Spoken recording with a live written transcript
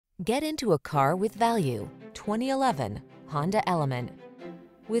Get into a car with value. 2011 Honda Element.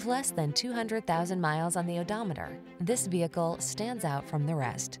 With less than 200,000 miles on the odometer, this vehicle stands out from the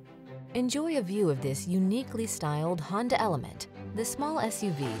rest. Enjoy a view of this uniquely styled Honda Element, the small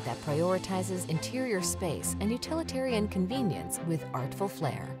SUV that prioritizes interior space and utilitarian convenience with artful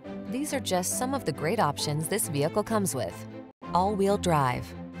flair. These are just some of the great options this vehicle comes with: all-wheel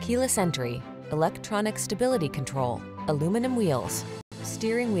drive, keyless entry, electronic stability control, aluminum wheels,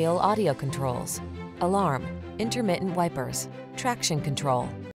 steering wheel audio controls, alarm, intermittent wipers, traction control,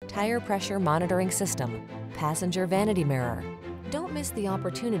 tire pressure monitoring system, passenger vanity mirror. Don't miss the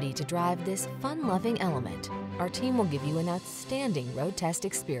opportunity to drive this fun-loving Element. Our team will give you an outstanding road test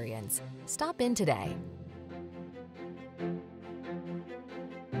experience. Stop in today.